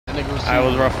I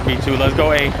was rough for me too. Let's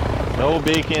go A. No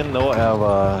bacon, no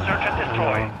Eva. Search and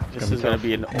destroy. This is gonna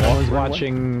be an No one's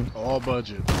watching All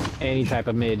budget. any type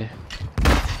of mid.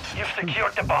 You've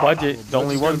secured the bomb. budget. The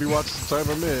only Budget's one. gonna be watching some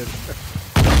type of mid.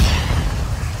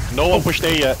 No one pushed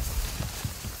A yet.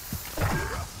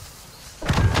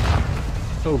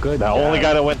 Oh, good. The only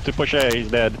guy that went to push A, he's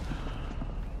dead.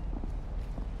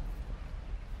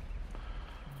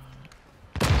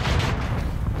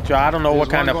 Joe, I don't know what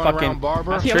There's kind of one going fucking around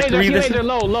Barber. I see a trickery laser, this. laser,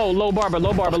 low barber.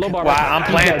 Wow, I'm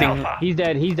planting. He's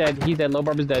dead, low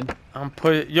barber's dead. I'm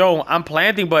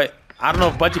planting, but I don't know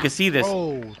if budget can see this.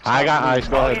 All Oh, I got ice,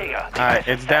 go ahead. right,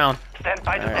 it's down. Stand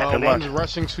by to All right, detonate. good luck. one's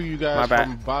rushing to you guys My bad.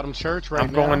 from bottom church right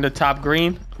I'm now. going to top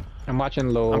green. I'm watching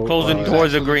low. I'm closing He's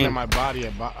towards the actually looking green. at my body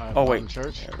at Oh bottom wait,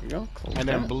 church. there we go. Close And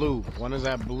that. then blue. One is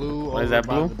at blue. One is over at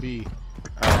by blue? the B.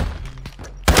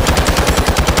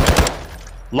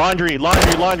 Laundry.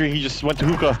 He just went to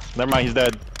hookah. Never mind, he's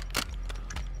dead.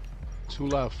 2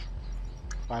 left.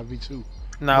 5v2.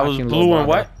 Now it was Watching blue low and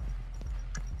what?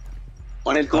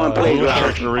 One is going Blue playground.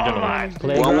 church original. Online.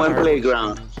 One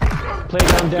playground.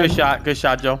 Playground dead. Good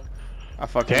shot, Joe. I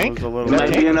fucking Tank? was a little There might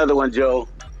late. be another one, Joe.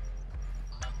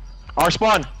 Our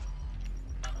spawn.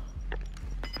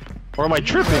 Or am I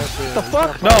tripping? The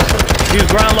fuck? No, he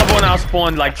was ground level and I was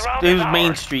spawned like it was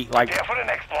Main Street. Like Prepare for the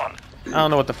next one. I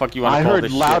don't know what the fuck you want I to call heard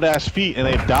this loud shit. ass feet and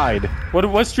they died.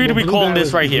 What street are we Blue calling guy this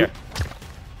was right here?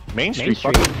 Main Street. Main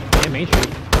Street. fuck. Yeah, Main Street.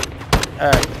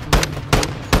 Alright.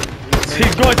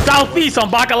 He's going southeast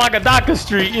on Bakalakadaka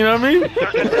Street. You know what I mean?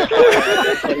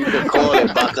 You can call it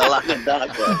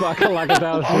Bakalakadaka.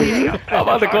 Bakalakadaka. I'm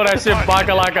about to call that shit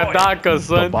Bakalakadaka,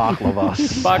 son.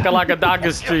 Baklavas.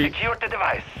 Bakalakadaka Street. Secure the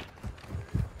device.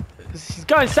 He's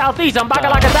going southeast on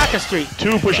Bakalakadaka Street.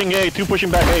 2 pushing A, 2 pushing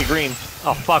back A, green.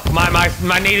 Oh fuck,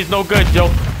 my nade is no good, Joe.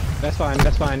 That's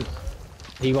fine.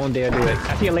 He won't dare do it.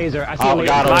 I see a laser. Oh,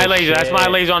 got him. My laser, that's my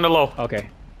laser on the low. Okay.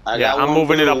 I Yeah, got I'm one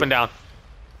moving it blue. up and down.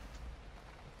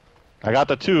 I got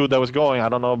the 2 that was going. I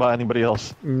don't know about anybody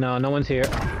else. No one's here.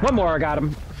 One more, I got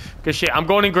him. Good shit, I'm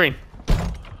going in green.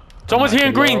 Someone's here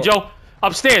in green, Joe.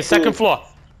 Upstairs, second floor.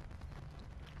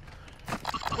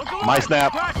 My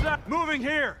snap. Moving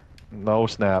here. No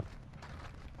snap.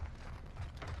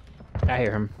 I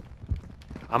hear him.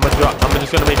 I'm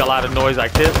just gonna make a lot of noise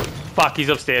like this. Fuck, he's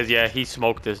upstairs. Yeah, he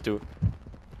smoked this dude.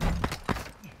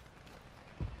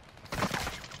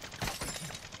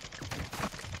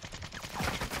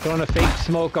 Throwing a fake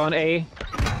smoke on A.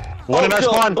 One in our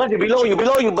Joe, spawn. Budget, below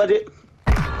you, budget.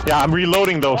 Yeah, I'm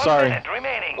reloading though, 1 sorry. minute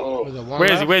remaining. Oh, Was it one Where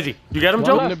is he? left? Where is he? You got him, One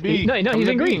Joe? Come left. to B. No, Come he's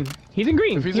to in B. green. He's in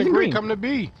green. If he's in green, come to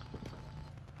B.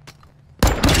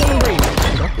 He's in green.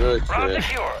 good Round shit.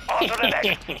 secure. On to the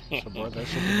next. Support that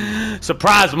shit.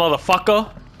 Surprise,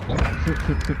 motherfucker.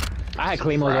 I had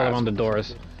claymores all around the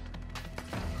doors.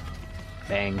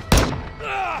 Bang.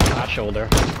 Hot shoulder.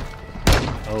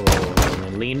 Oh,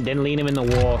 and then lean him in the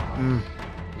wall.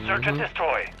 Search and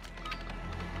destroy.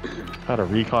 Had a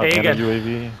recon Hey, you and a got-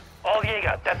 UAV. All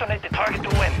Jaeger, detonate the target to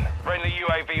win. Friendly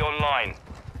UAV online.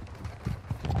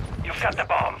 You've got the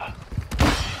bomb.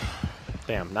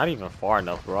 Damn, not even far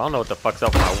enough, bro. I don't know what the fuck's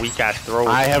up with my weak ass throw.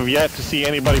 I have yet to see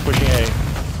anybody pushing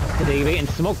A. They getting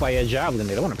smoked by a javelin.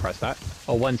 They don't want to press that.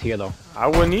 Oh, one's here though. I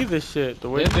wouldn't eat this shit. The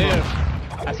way They're there.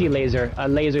 I see a laser. A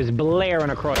laser's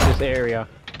blaring across this area.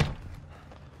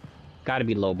 Gotta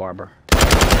be low barber.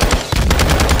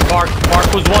 Park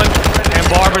was one, and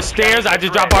Barber stairs. I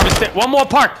just dropped Barber stairs. One more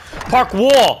Park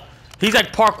wall. He's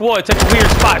like Park wall. It's like a weird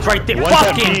spot. It's right there. One's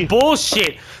at B. Fucking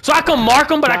bullshit. So I can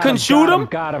mark him, but I couldn't shoot him.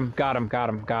 Got him.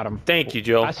 Thank you,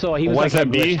 Joe. I saw he was One's like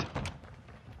at B. glitched.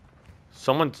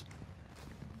 Someone's.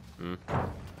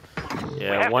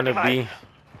 Yeah, have one the to B.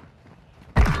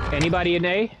 Anybody in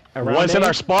A? Around One's in A?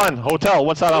 our spawn. Hotel.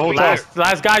 One's at our hotel.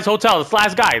 Last guy's hotel. That's the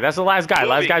last guy. That's the last guy.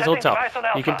 Last guy's Sending hotel. device on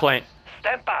You can Alpha. plant.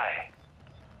 Stand by.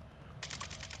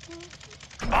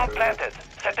 Bomb planted.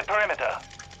 Set the perimeter.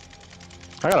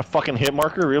 I got a fucking hit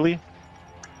marker, really?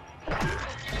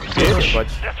 Bitch.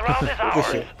 This round is ours.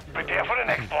 shit. Prepare for the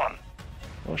next one.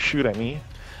 Don't shoot at me.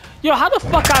 Yo, how the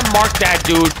fuck I marked that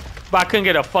dude, but I couldn't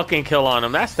get a fucking kill on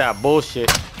him? That's that bullshit.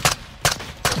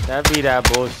 That be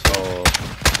that bullshit. Oh,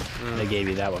 They gave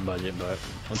you that one budget, but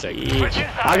I'll take it. yeah. Switch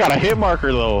inside. I got a hit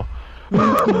marker though.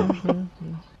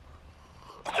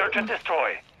 Search and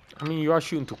destroy. I mean, you are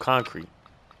shooting through concrete.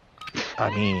 I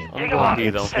mean, I'm going B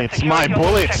though. it's my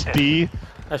bullets, D.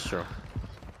 That's true.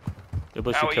 Your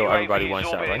bullets should kill everybody one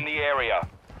shot, right? the area.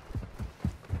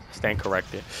 Stand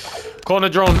corrected. Calling the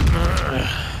drone.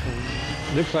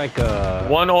 Looks like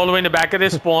One all the way in the back of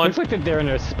this spawn. looks like that they're in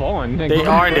their spawn. They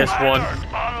are in this one.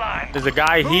 Online. There's a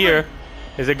guy here.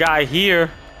 There's a guy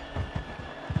here.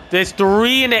 There's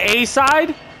 3 in the A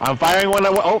side, I'm firing one.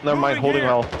 Oh, never mind. Holding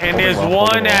well. and there's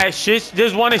one at Shish.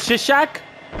 There's one at Shish Shack.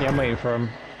 Yeah, I'm waiting for him.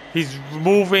 He's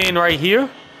moving right here.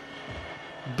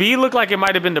 B looked like it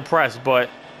might have been depressed, but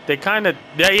they kind of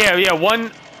yeah.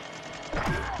 One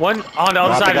on the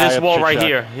other side of this wall right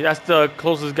here. That's the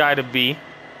closest guy to B.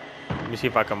 Let me see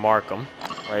if I can mark him.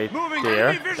 Right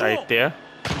there. Right there.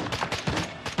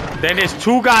 Then there's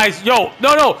 2 guys. Yo,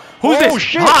 no. Who's this?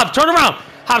 Shit. Hob, turn around.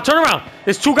 Hob, turn around.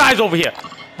 There's 2 guys over here.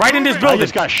 Right in this I building.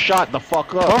 just got shot the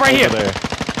fuck up. One right here. There.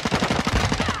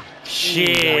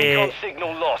 Shit. Recon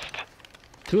signal lost.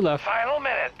 2 left. Final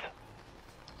minute.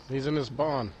 He's in this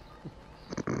barn.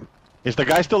 Is the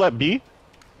guy still at B?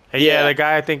 Hey, yeah, the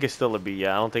guy I think is still a B.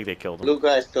 Yeah, I don't think they killed him. Blue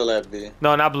guy's still at B.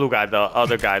 No, not blue guy. The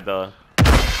other guy. There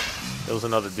was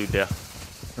another dude there.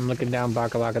 I'm looking down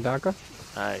Bakalakadaka.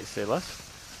 Alright, say less.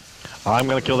 I'm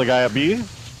gonna kill the guy at B.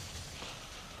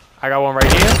 I got one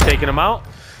right here, taking him out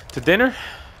to dinner.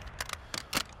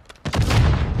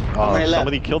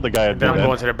 Somebody killed the guy at B. Then I'm man.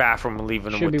 going to the bathroom and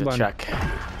leaving him Should with be the one. check.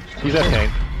 He's at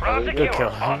tank. Round Good secure. kill.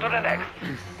 On to the next.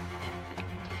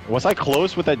 Was I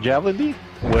close with that javelin D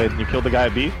when you killed the guy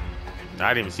at B? I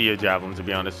didn't even see a javelin, to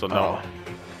be honest, so no. Oh.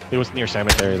 It was near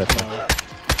cemetery. That's why.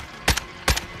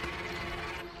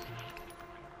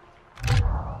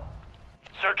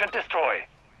 Search and destroy.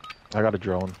 I got a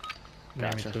drone.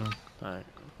 Gotcha. Alright.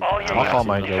 All units. I'll call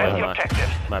mine, Joe. Defend the My-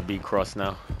 objectives. My B cross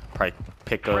now. Probably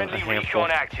pick a Friendly handful.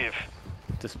 recon active.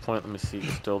 At this point, let me see.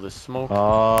 There's still this smoke.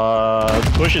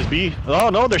 Pushes B. Oh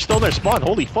no, they're still in their spawn.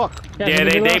 Holy fuck. Yeah,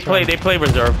 they play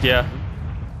reserved. Yeah,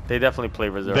 they definitely play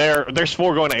reserved. There's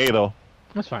 4 going to A though.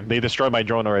 That's fine. They destroyed my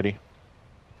drone already.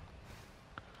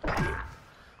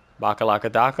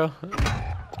 Bakalakadaka.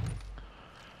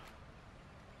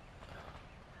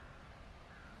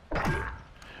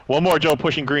 One more, Joe,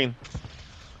 pushing green.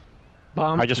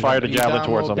 Bomb. I just fired a javelin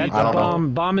towards him. That's I don't know.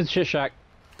 bomb. Bomb is Shish Shack.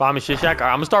 Bomb and shit shack.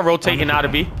 Alright, I'm gonna start rotating out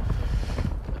of B.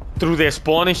 Through their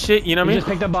spawn and shit, you know what I He mean? just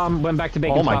picked up bomb, went back to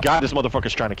bacon Oh my top. god, this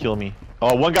motherfucker's trying to kill me.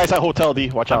 Oh, one guy's at hotel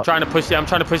D. Watch I'm out. trying to push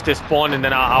their spawn and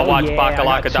then I'll Oh, watch yeah, I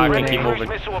got two Bakalakadaka in and keep there. Cruise moving.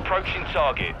 missile approaching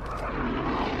target.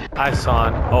 I saw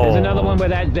him. Oh. There's another one where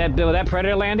that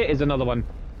predator landed. Is another one.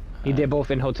 He did both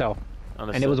in hotel,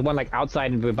 and there was one like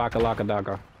outside in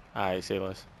Bakalakadaka. Alright, say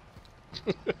less.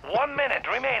 1 minute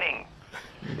remaining.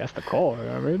 That's the call,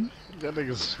 I mean. That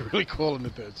nigga's really calling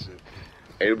it that shit.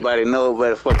 Everybody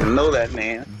better fucking know that,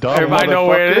 man. Dumb Everybody know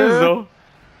where it is motherfucker.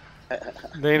 though.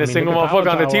 There ain't a single look at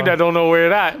motherfucker on the Power team Tower. that don't know where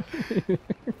it at.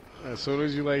 As soon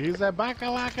as you like, he's that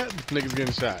Bakalaka, niggas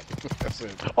getting shot. That's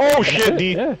it. Oh shit,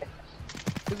 D. Yeah.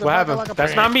 He's a What happened? Bakalaka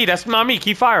That's fan. not me. That's not me.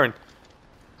 Keep firing.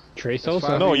 Trey Sosa.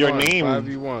 5v1, No, your name.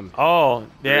 5v1. Oh,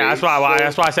 yeah.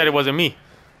 That's why I said it wasn't me.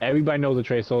 Everybody knows what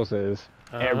Trey Sosa is.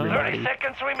 30 Everybody.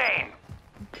 seconds remain.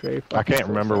 Trey I can't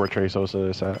remember where Trey Sosa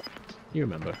is at. You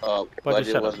remember. Budget, shut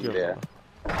Budget up. wasn't You there.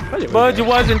 Budget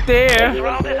wasn't there.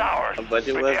 Round is ours.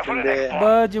 Budget Prepare for the wasn't next there. one.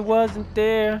 Budget wasn't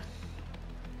there.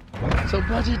 So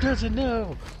Budget doesn't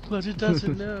know. Budget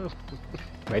doesn't know.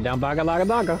 Right down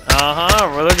Bakalakadaka.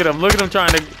 Well, look at him. Look at him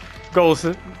trying to go.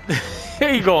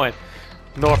 Here you going.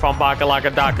 North on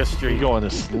Bakalakadaka Street. You going to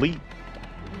sleep?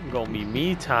 Gonna be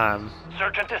me time.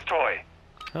 Search and destroy.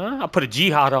 Huh? I'll put a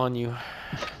jihad on you.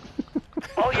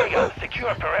 All units,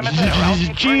 secure perimeter around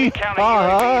the friendly counter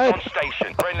UAV on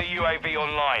station. Friendly UAV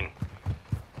online.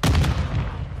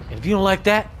 And if you don't like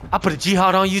that, I'll put a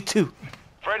jihad on you too.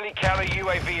 Friendly counter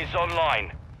UAV is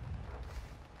online.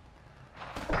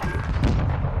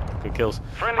 Good kills.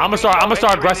 Friendly I'm gonna start recon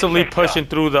entering the aggressively sector. pushing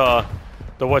through the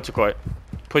what you call it.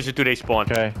 Pushing through they spawn.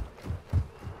 Okay.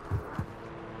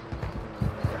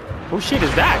 Who shit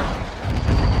is that?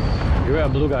 You're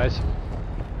out, blue guys.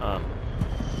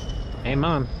 Hey,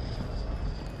 mom.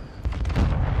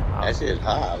 That shit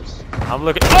Hobbs. I'm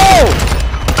looking. Oh!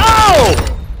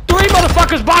 3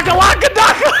 motherfuckers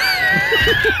Bakalakadaka!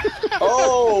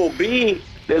 Oh, B.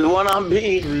 There's one on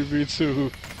B.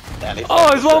 3v2. Oh,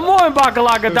 there's one more in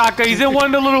Bakalakadaka. He's in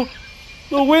one of the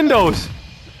little windows.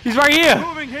 He's right here.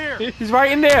 Moving here. He's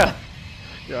right in there.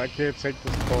 Yo, I can't take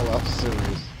this call off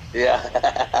serious. Yeah.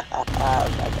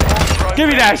 Give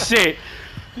me that shit.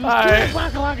 Alright.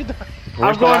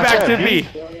 I'm going back to B.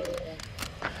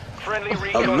 Friendly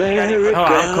recon America. Oh,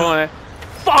 I'm going.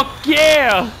 Fuck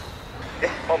yeah!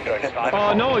 Bomb drone is live.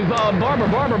 Oh no, he's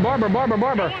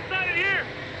Barber.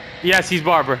 Yes, he's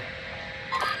Barber.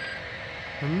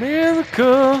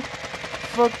 America.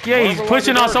 Fuck yeah, he's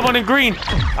pushing on someone in green.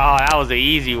 Oh, that was an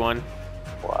easy one.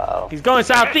 Wow. He's going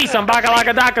southeast on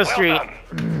Bakalakadaka Street.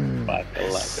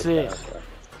 Sick.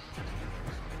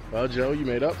 Well, Joe, you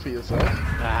made up for yourself.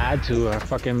 I had to. I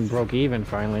fucking broke even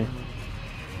finally.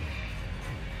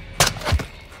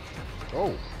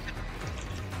 Oh.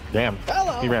 Damn.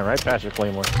 He ran right past your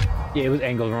claymore. Yeah, it was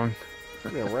angled wrong.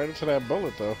 Yeah, right into that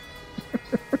bullet though.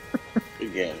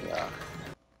 Again,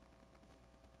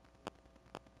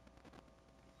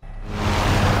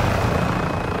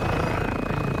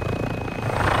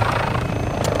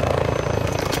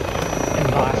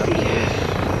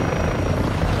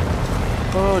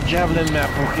 Oh, javelin map.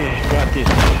 Okay, got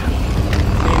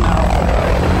this.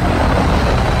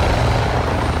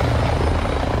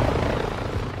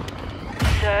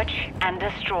 Search and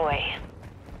destroy.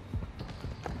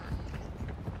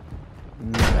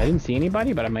 I didn't see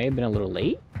anybody, but I may have been a little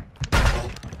late.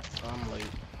 I'm late.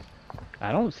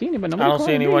 I don't see anybody. I don't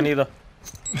see anyone either.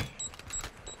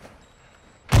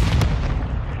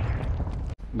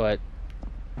 But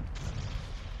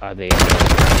are they?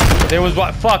 There was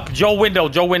what? Fuck, Joe window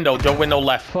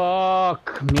left.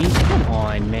 Fuck me! Come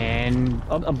on, man.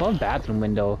 Above bathroom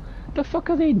window. The fuck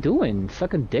are they doing?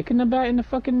 Suck a dick in the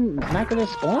fucking back of their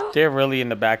spawn? They're really in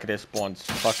the back of their spawns.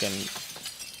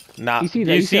 Fucking. Nah. You see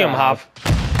that? You see them, Hav?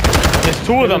 There's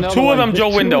two of them. Two of them,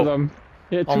 Joe window.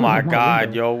 Yeah, Oh my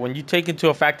god, yo. When you take into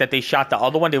effect that they shot the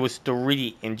other one, there was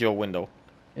 3 in Joe window.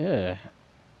 Yeah.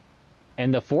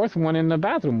 And the 4th one in the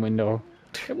bathroom window.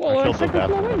 Well, killed the second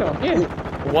floor bathroom window.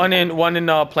 Yeah. One in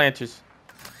planters.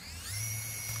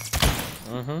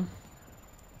 Mm-hmm.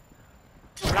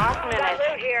 Last minute.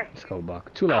 Here. Let's go,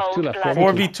 Buck. Two left.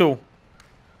 4v2.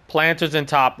 Planters and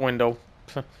top window.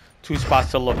 2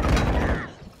 spots to look.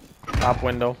 Top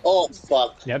window. Oh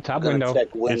fuck. Yep, top Gonna window. check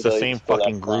It's the windows same for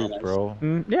fucking that group, finance. bro.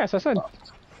 Yes, I said.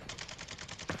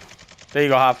 There you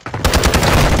go, Hav.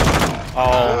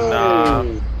 Oh, nah.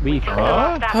 We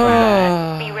Lost that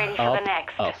one. Be ready for the up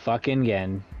next. a fucking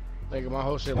again. Nigga, my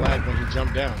whole shit lagged when he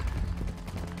jumped down.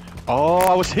 Oh,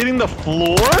 I was hitting the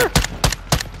floor?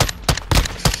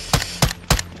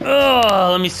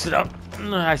 Ugh, let me sit up.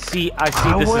 I see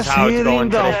this is how it's going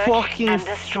the today. fucking And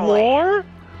destroy. floor?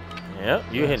 Yep,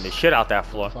 you hitting the shit out that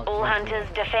floor. Fuck All me. hunters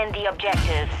defend the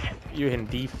objectives. You hitting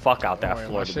the fuck out that Alright,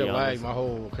 floor, my to shit be honest. lagged. My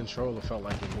whole controller felt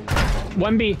like it moved.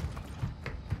 1B.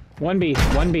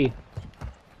 1B.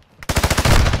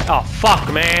 Oh,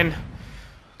 fuck, man.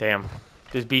 Damn.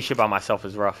 This B shit by myself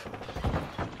is rough.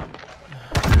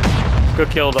 Good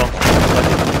kill, though.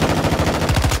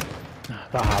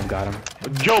 The Hob got him.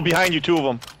 Joe, behind you, 2 of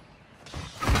them.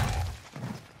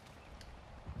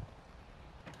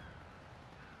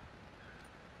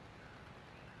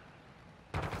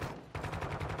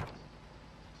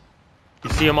 You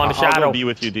see him on the I'll shadow. go be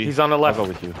with you, D. He's on the left. I'll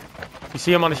go with you. You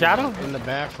see him on the shadow? In the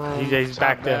bathroom. He's top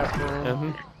back there.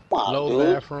 Bathroom, Mhm. Low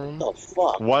dude. bathroom. The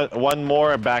fuck? One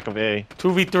more back of A.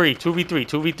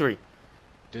 2v3.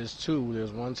 There's 2.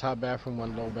 There's one top bathroom,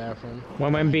 one low bathroom.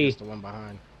 One went B. There's the one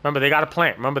behind. Remember, they got a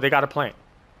plant.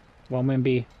 One went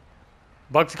B.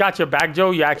 Buck's got your back,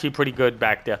 Joe. You're actually pretty good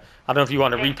back there. I don't know if you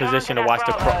want to They've gone reposition to or watch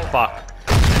the that fuck.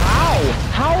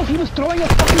 How? He was throwing a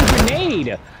fucking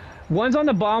grenade. One's on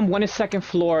the bomb, one is second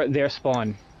floor, their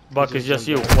spawn. Buck is just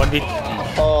you. 1v.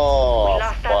 Oh, We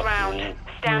lost that fuck round. me.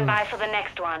 Stand by for the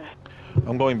next one.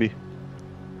 I'm going B.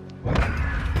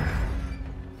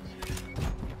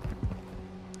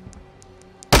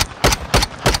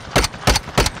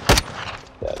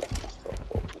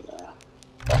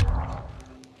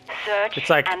 Search It's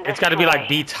like and it's got to be like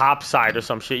destroy. B top side or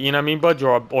some shit. You know what I mean, Budge?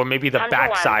 Or maybe the Under back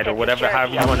one, side or get whatever. security.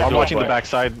 However you want to I'm do watching it. the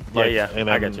backside. Like, yeah, and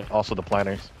I then get you. also the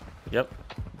planners. Yep.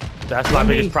 That's my 1B.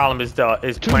 biggest problem is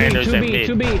 2B, planners and 2B, mid.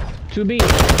 2B, 2B.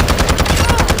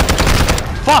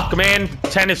 Fuck, man.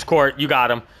 Tennis court. You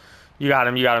got him. You got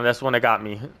him. That's the one that got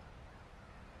me.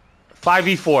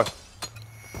 5v4.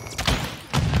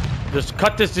 Just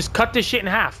cut this shit in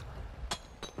half.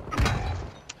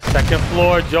 Second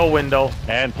floor, Joe window.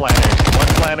 And planners. One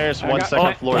planners, one got- second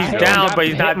Oh, floor. he's Joe. down, got but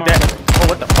he's hit not marker. dead. Oh,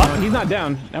 what the fuck? No, he's not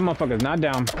down. That motherfucker's not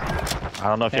down. I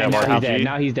don't know if you And have now he's dead. RPG.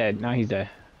 Now he's dead. Now he's dead.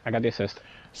 I got the assist.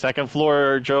 Second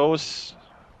floor, Joe's.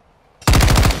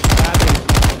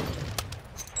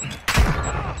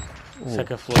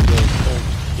 Second floor, Joe.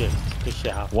 Oh, shit. Good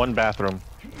shit, Hal. One bathroom.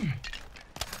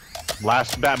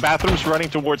 Last bathroom's running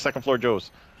towards second floor,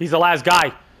 Joe's. He's the last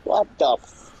guy. What the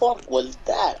fuck was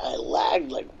that? I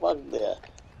lagged like fuck there.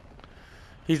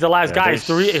 He's the last guy. There's It's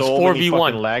 3. It's so many fucking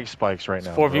 4v1. lag spikes right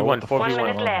now. 4v1, bro. What the fuck 1 is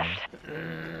minute going on?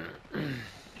 left.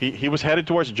 He was headed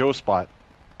towards Joe's spot.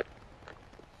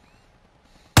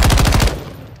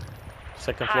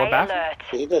 Second floor High back. alert.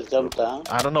 He just jumped down.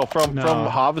 I don't know. From No.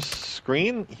 Hov's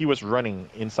screen, he was running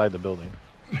inside the building.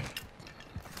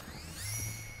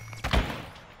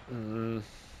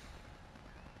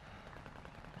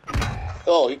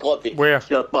 Oh, he caught me. Where?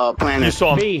 Just planning. You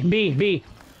saw him. B.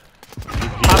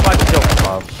 How about you, Joe?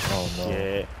 Oh no.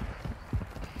 Shit.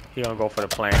 He gonna go for the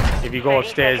plant. If you go 30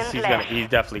 upstairs, seconds he's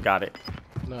definitely got it.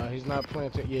 No, he's not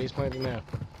planting. Yeah, he's planting now.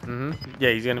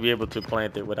 Yeah, he's gonna be able to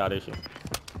plant it without issue.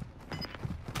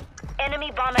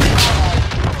 Enemy bomb at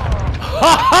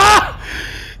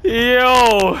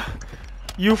Yo,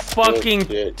 you fucking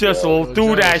just Yo, threw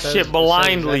Joe that says- shit says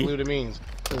blindly. Exactly what it means.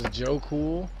 Says Joe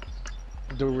Cool,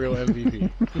 the real MVP.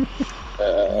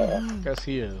 Guess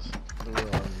he is the real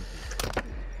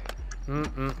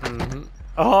MVP.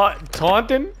 Oh,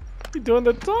 taunting? You doing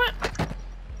the taunt?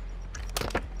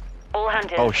 all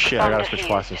hunters. Oh shit, I bomb gotta switch defused.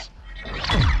 classes.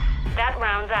 That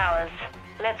round's ours.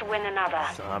 Let's win another.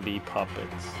 Zombie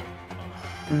puppets.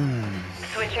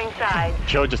 Switching sides.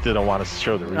 Joe just didn't want to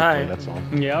show the replay, Alright. that's all.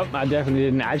 Yep, I definitely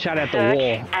didn't. I shot at the Search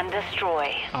wall. and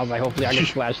destroy. I was like, hopefully I can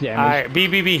splash damage. Alright,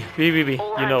 B.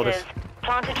 All You know this. hunters,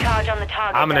 plant a charge on the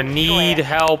target. I'm gonna and destroy need it.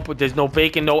 help. There's no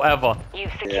bacon, no ever.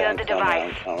 You've secured Yeah, I'm the coming, I'm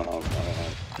device. coming, I'm coming.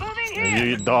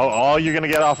 All you're gonna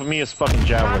get off of me is fucking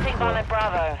javelin. Planting bomb at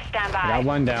Bravo. Stand by. Got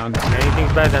one down.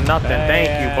 Anything's better than nothing. Thank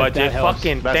you, that budget. helps.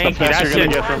 Fucking That's thank the you. best That you're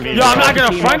gonna shit. get from me. Yo, I'm not gonna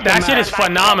Team front. That up shit is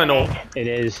phenomenal. It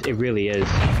is. It really is.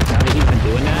 Now that he's been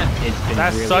doing that, it's been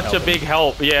That's really such helping. a big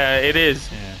help. Yeah, it is.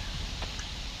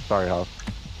 Sorry, Hal.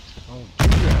 Don't do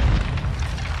that.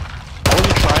 I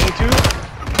wasn't trying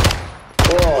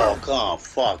to. Oh, God,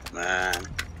 fuck, man.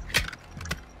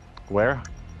 Where?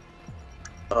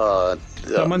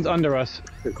 Someone's under us.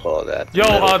 What do you call that? Yo,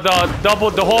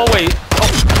 the hallway.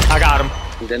 Oh, I got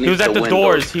him. He was at the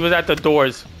doors. He was at the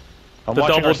doors. I'm The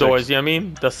watching double our six. doors. You know what I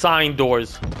mean? The sign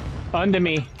doors. Under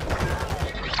me.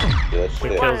 Good shit.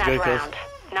 Kills, Won that good kills. round.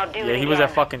 Now do Yeah, it he was at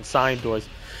again. fucking sign doors.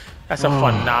 That's a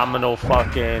phenomenal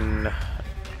fucking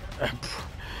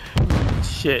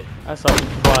shit. That's a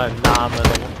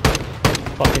phenomenal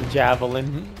fucking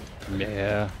javelin.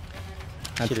 Yeah.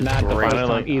 That's Shit is not the great. first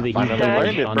time either. He's Finally done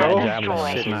learned it, on bro. that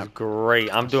javelin. Shit It's is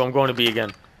great. I'm going to B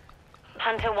again.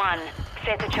 Hunter 1.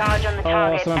 Set a charge on the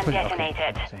target someone and put detonate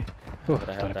it.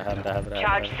 Okay.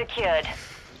 Charge secured.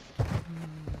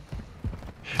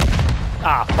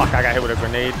 Ah, fuck! I got hit with a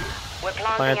grenade. We're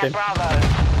planting Planted. at Bravo.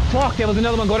 Fuck, there was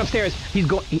another one going upstairs. He's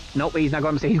going. Nope, he's not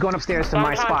going upstairs. He's going upstairs to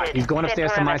my spot. He's going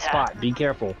upstairs to my spot. Be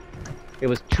careful. It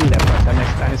was two that pressed that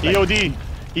next time. EOD.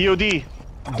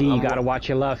 D, you gotta watch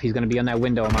your left. He's gonna be on that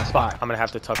window on my spot. I'm gonna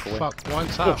have to tuck away. Fuck, one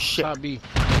top. Oh, shit. Top B.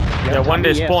 Yeah, one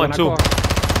there Yes, spawned too. when I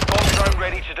call. Bomb drone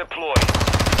ready to deploy.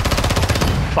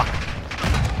 Fuck.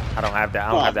 I don't have that.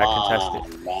 I don't have that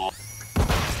contested. Man.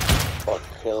 Fuck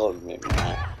killed me,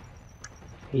 man.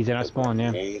 He's in our spawn,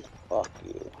 yeah. Hey, fuck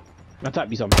you. On top,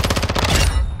 you saw me.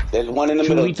 There's one in the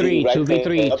middle. 2v3, right 2v3,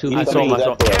 there, up 2v3. to I saw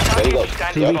myself. There you go.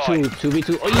 Stand by. 2v2,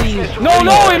 2v2. Oh,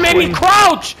 No, it made me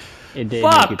crouch. It did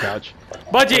Fuck. make you crouch.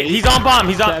 Budget. He's on bomb.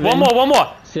 He's on. 7. One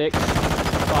more. 6,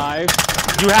 5.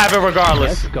 You have it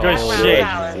regardless. Let's go. Good Round shit.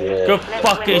 ours. Good Let's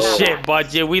fucking win shit, another.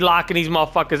 Budget. We locking these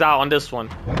motherfuckers out on this one.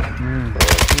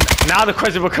 Now the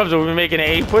question becomes: are we making an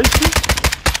A push?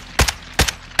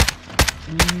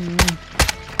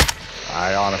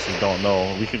 I honestly don't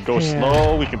know. We could go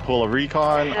slow. We can pull a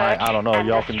recon. I don't know.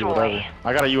 Y'all can do whatever.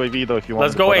 I got a UAV though if you want.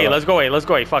 Let's go A. Let's go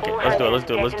A. Fuck it. Let's do it.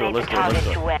 Detonate the target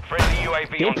to win. Friendly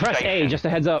UAV They on press station. A, just a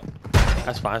heads up.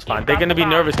 That's fine. They're gonna be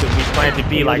nervous because we planted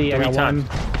B like AOD, I 3 got times.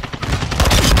 one.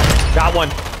 Got one.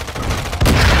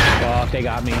 Fuck, they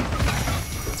got me. Yeah,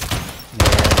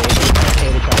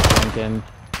 they tried to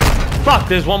Fuck.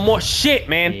 There's one more. Shit,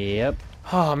 man. Yep.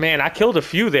 Oh man, I killed a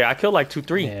few there. I killed like 2,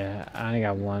 3. Yeah, I only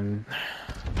got one.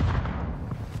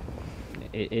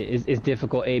 It's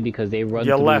difficult, A, because they run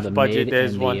Your through left, the Budget, mid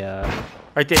there's and one. the,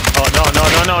 Right there.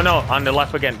 Oh no. On the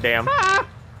left again. Damn.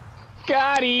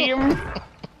 Got him!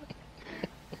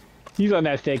 He's on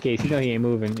that staircase. You know he ain't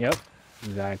moving. Yep.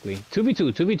 Exactly.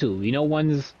 2v2. You know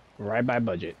one's right by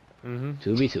Budget.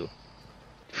 2v2.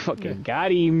 Fucking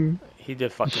got him. He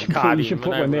did fucking You got him. should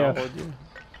put I'm one not there. gonna hold you.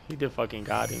 He did fucking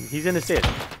got him. He's in the stairs.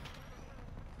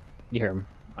 You hear him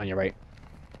on your right.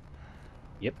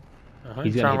 Yep.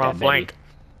 He's gonna trying hit around that flank.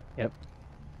 Yep.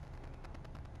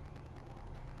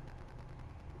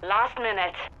 Last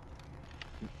minute.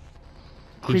 He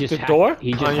Creep just the hacked- door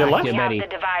He just on your hacked left? We your have Betty. the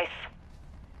device.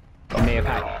 He may have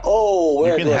hacked. Oh, You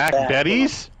where's can that hack back?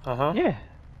 Betty's. Yeah.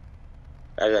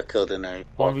 I got killed in there.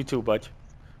 1v2, bud.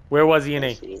 Where was he in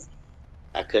A?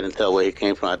 I couldn't tell where he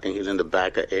came from. I think he's in the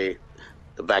back of A,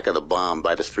 the back of the bomb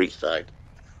by the street side.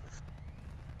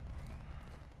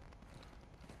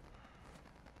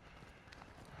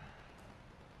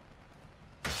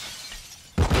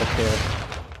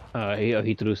 Upstairs.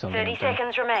 He threw something. 30 at them.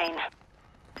 seconds remain.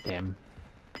 Damn.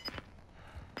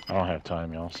 I don't have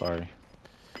time, y'all. Sorry.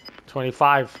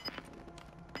 25.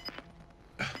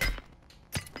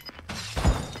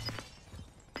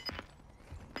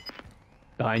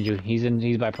 Behind you.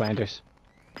 He's by planters.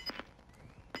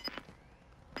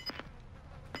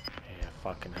 Yeah,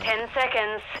 fucking hell. 10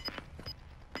 seconds.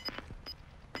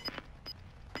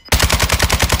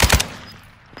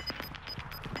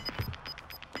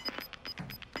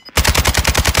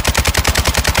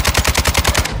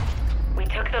 We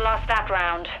took the loss that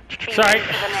round.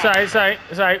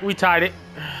 Sorry. We tied it.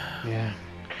 Yeah.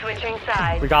 Switching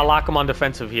sides. We gotta lock him on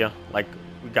defensive here. Like,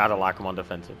 we gotta lock him on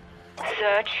defensive.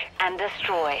 Search and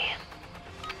destroy.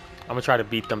 I'm gonna try to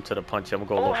beat them to the punch. I'm gonna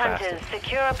go a All little faster. hunters,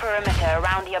 secure a perimeter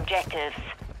around the objectives.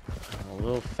 A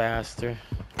little faster.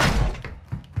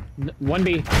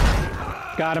 1B.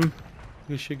 Got him.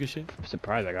 Good shit. I'm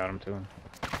surprised I got him too.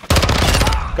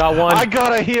 Got one. I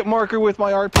got a hit marker with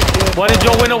my RPG. One in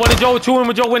Joe window. Two in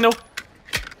with Joe window.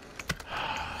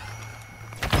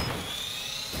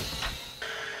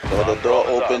 So the door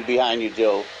open behind you,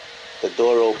 Joe. The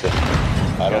door open.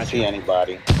 I don't see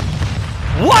anybody.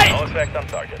 What? No effect on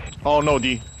target. Oh no,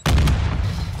 D.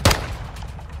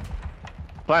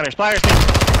 Planners.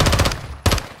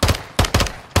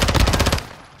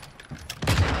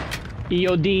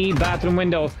 EOD bathroom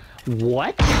window.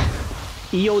 What?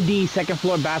 EOD second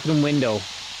floor bathroom window.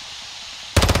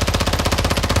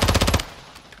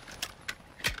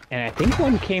 And I think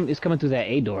one is coming through that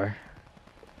A door.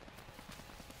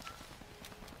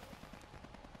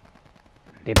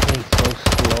 They play so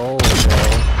slow,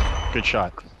 bro. Good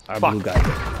shot. Our blue guy.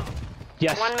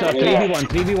 Yes, 1 minute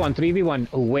 3v1.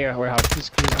 Oh, where how?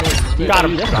 Got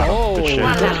him. Let's go. Good shit.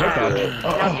 Now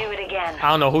do it again. I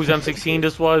don't know whose M16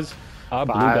 this was. Our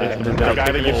blue guy. The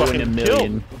guy that you Oh, in a fucking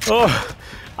million. killed. Oh,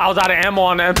 I was out of ammo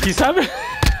on the MP7.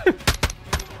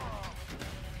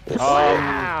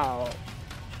 Wow.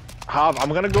 Hav, I'm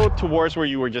gonna go towards where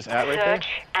you were just at right there. Search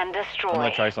and I'm destroy.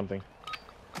 gonna try something.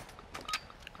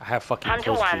 I have fucking Hunter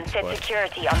close 1, feet, set but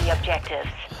security on the objectives.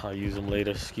 I'll use them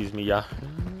later. Excuse me, yeah.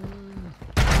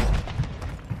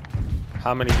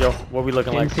 How many, Joe? What are we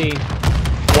looking like? NC.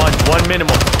 One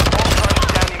minimum.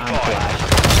 I'm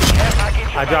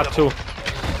flash. I dropped 2.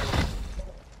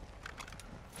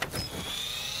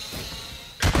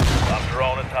 I'm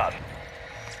drone attack.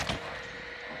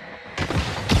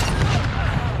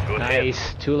 Good hit.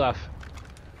 Nice. 2 left.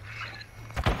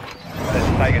 That's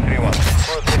Tiger 3-1.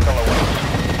 First hit on the way.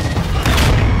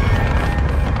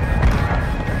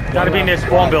 Gotta be in this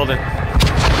spawn building.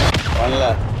 One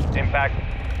left. Impact.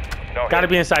 No Gotta hit.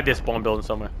 be inside this spawn building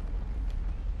somewhere.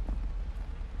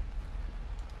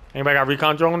 Anybody got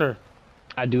recon drone or?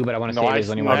 I do, but I want to No, say I there's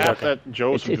only one. snapped at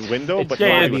Joe's It's- window, it's but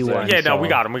Yeah, mine was one, there. no, so- we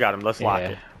got him. Let's lock Yeah.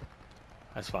 it.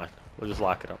 That's fine. We'll just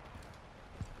lock it up.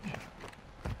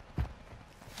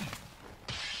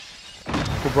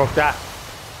 Who broke that?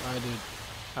 I did.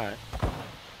 Alright.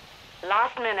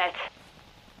 Last minute.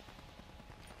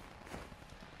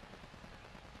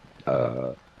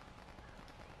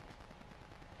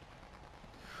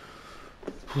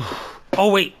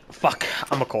 Oh wait, fuck.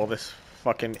 I'ma call this.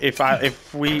 Fucking if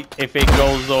it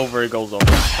goes over, it goes over.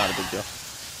 It's not a big deal.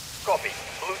 Copy.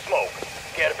 Blue smoke.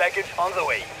 Care package on the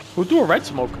way. Who threw a red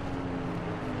smoke?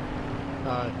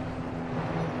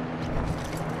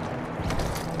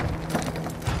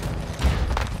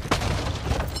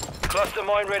 Cluster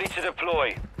mine ready to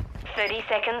deploy. 30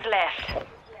 seconds left.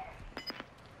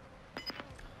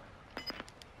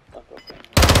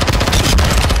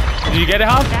 Did you get it,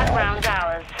 Hob? That round's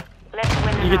ours. Let's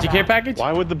win You get your care another. package?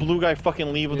 Why would the blue guy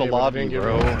fucking leave with the Yeah, but I lobby, didn't get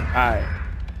bro? it. Alright.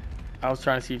 I was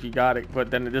trying to see if you got it, but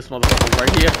then this motherfucker's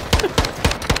right here.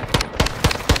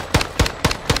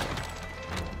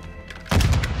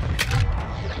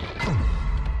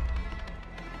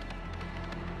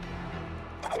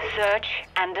 Search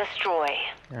and destroy.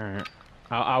 Alright.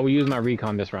 I will use my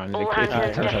recon this round. All It's hunters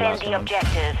the defend last the round.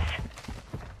 objectives.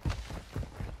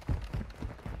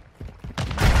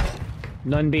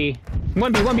 None B.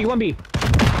 1B.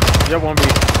 Yeah,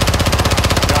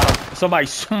 1B. Got him. Somebody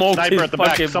smoked Sniper his at the back.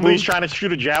 fucking Somebody's boot. trying to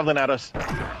shoot a javelin at us.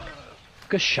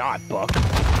 Good shot, Buck.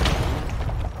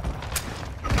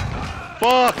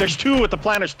 Fuck, there's 2 at the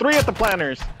planners, 3 at the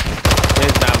planners.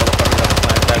 There's that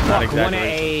motherfucker. That's not One at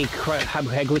exaggeration.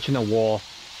 A, head glitch in the wall.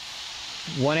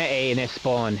 One at A and it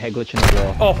spawn, head glitch in the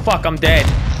wall. Oh fuck, I'm dead.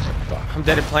 I'm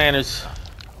dead at planners.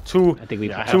 I think we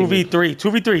Yeah, I have 2v3.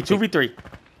 2v3.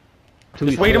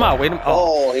 Just wait him out. Oh,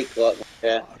 Oh, he got me.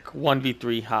 Yeah.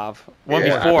 1v3 Hav. Yeah,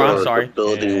 1v4, I'm the sorry.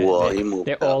 Building wall. He moved.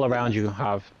 They're all around you,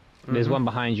 Hav. There's one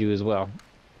behind you as well.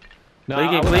 No, Play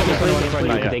I game, would play not game, put play one in game, front of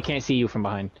play you 'cause game. they can't see you from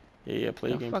behind. Yeah, play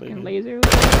No game, fucking play game. laser.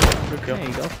 Good kill. There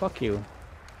you go, fuck you.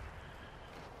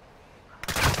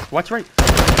 Watch right.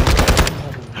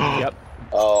 Yep.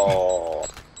 Oh.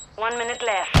 1 minute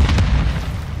left.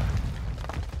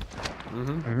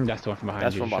 That's the one from behind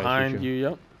That's you. from Should I shoot behind you.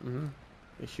 Yep.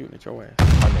 They're shooting at your ass.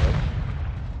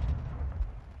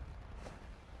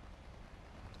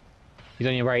 He's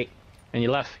on your right and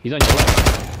your left. He's on your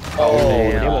left. Oh,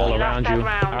 they were all around you.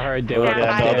 I heard they were.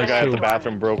 Yeah, the other guy at the too.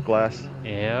 bathroom broke glass.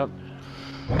 Yep.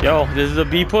 Yo, this is a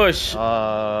B push.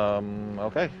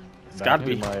 Okay. It's gotta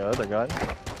be. My other gun.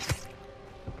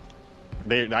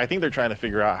 I think they're trying to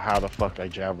figure out how the fuck I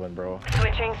javelin, bro.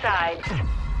 Switching sides.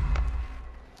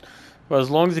 Well, as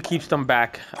long as it keeps them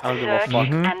back, I don't give a Search fuck.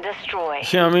 and destroy.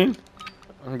 You know what I mean?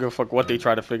 I don't give a fuck what they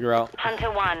try to figure out. Hunter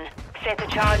 1, set the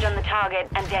charge on the target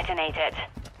and detonate it.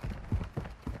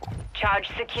 Charge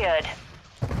secured.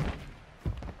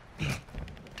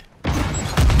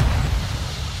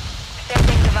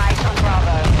 Setting device on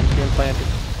Bravo. Being planted.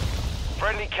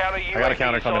 Friendly counter UAV I got a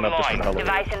counter coming up just from the elevator.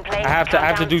 Device in place. I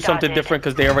have to do something Countdown different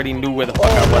because they already knew where the fuck Oh,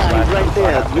 I was right, last right time, so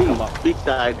I have to there. pick 'em up. Big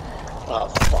side. Oh,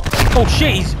 fuck. Oh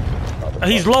shit,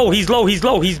 he's low.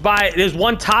 He's by, there's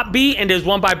one top B and there's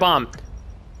one by bomb.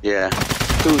 Yeah.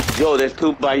 There's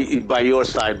two by your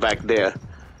side back there.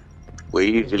 Where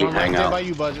you usually One right hang there out. by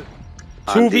you, Budget.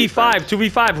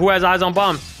 2v5, who has eyes on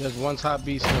bomb? There's one top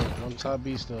B still. One top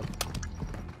B still.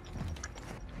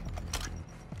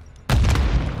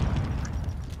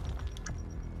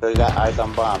 They got eyes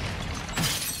on bomb.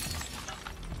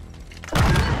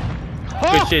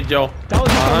 Good shit, Joe. That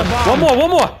was on the bomb. One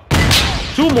more.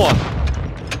 Two more.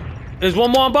 There's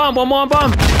one more on bomb,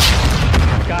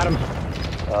 Got him.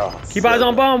 Oh, Keep eyes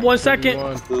on bomb, 1 second.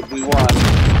 2v1.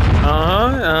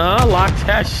 Lock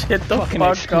that shit the Fucking fuck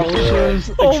up.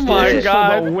 explosions. Oh my Explosions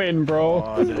god. from a win,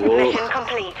 bro. Mission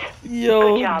complete. Good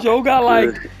Yo, job. Joe got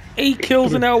like 8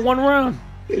 kills in that one round.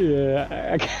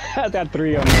 Yeah, I got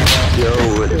 3 on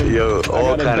that. Yo, I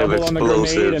all got a kind of double on the grenade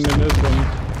explosives. and then this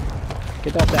one.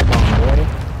 Get off that bomb, boy.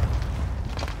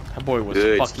 That boy was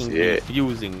Good fucking shit.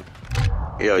 infusing.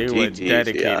 Yo, They were GG's.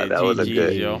 dedicated. Yeah, that was a GG's,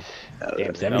 good. yo. Damn,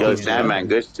 Yo, 17 Sandman,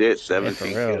 good shit. Yeah, 17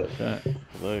 for real.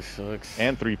 kills. Looks.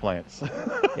 And 3 plants.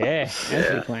 Yeah, and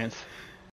 3 plants.